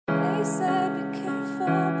They said be careful,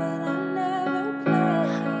 but I never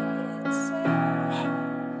played it safe.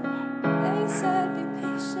 They said be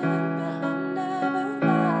patient, but I never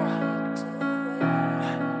liked to wait.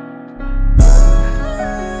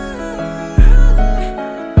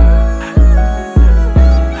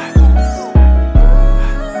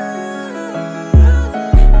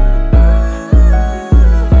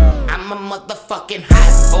 I'm a motherfucking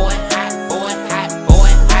hot boy, hot boy, hot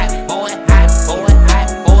boy, hot boy, hot boy, hot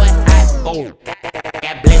boy, hot boy.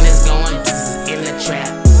 Got blenders going in the trap.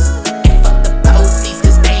 And fuck the police,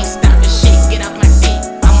 cause they ain't stopping shit. Get off my dick.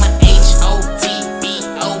 I'm a H-O-T-B-O-Y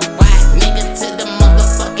nigga to the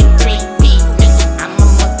motherfucking 3P nigga. I'm a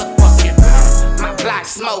motherfucking my block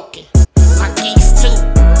smoking. My geeks too.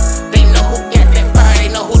 They know who got that fire, they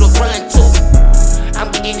know who to run to. I'm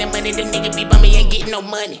getting that money, the nigga be bumming, ain't getting no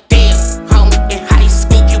money. Damn, homie, and hot